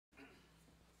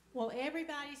Well,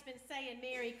 everybody's been saying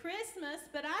Merry Christmas,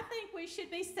 but I think we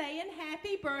should be saying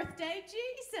Happy Birthday,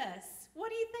 Jesus. What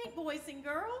do you think, boys and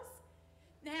girls?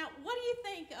 Now, what do you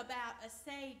think about a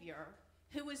Savior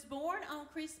who was born on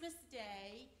Christmas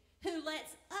Day, who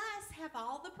lets us have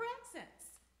all the presents?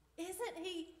 Isn't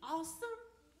he awesome?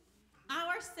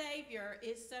 Our Savior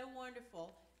is so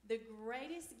wonderful. The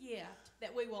greatest gift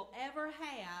that we will ever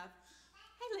have,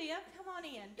 hey Leah, come on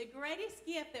in. The greatest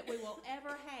gift that we will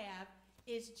ever have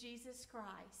is Jesus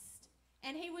Christ.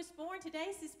 And he was born,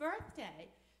 today's his birthday.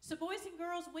 So boys and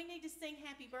girls, we need to sing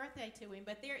happy birthday to him,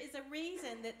 but there is a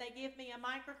reason that they give me a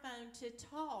microphone to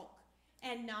talk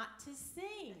and not to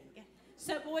sing.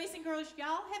 So boys and girls,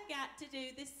 y'all have got to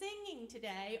do the singing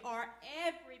today, or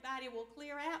everybody will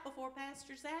clear out before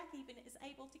Pastor Zach even is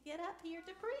able to get up here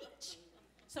to preach.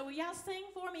 So will y'all sing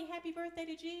for me, Happy Birthday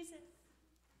to Jesus?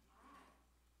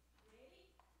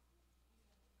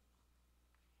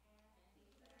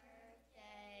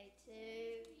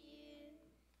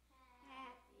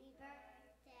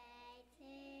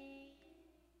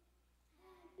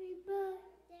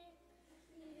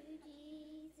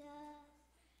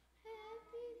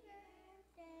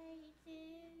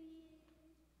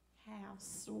 How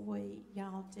sweet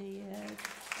y'all did.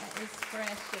 That is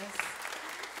precious.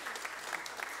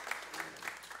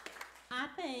 I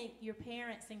think your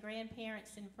parents and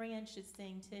grandparents and friends should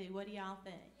sing too. What do y'all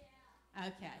think? Yeah.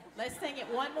 Okay, let's sing it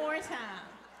one more time.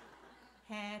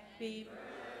 Happy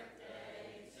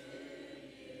birthday to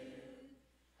you.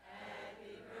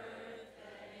 Happy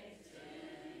birthday to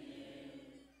you.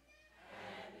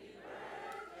 Happy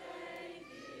birthday,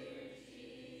 dear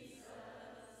Jesus.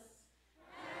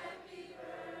 Happy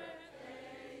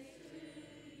birthday to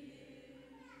you.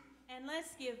 And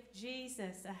let's give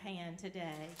Jesus a hand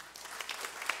today.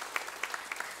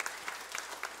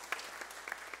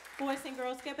 Boys and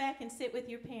girls, go back and sit with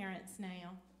your parents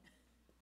now.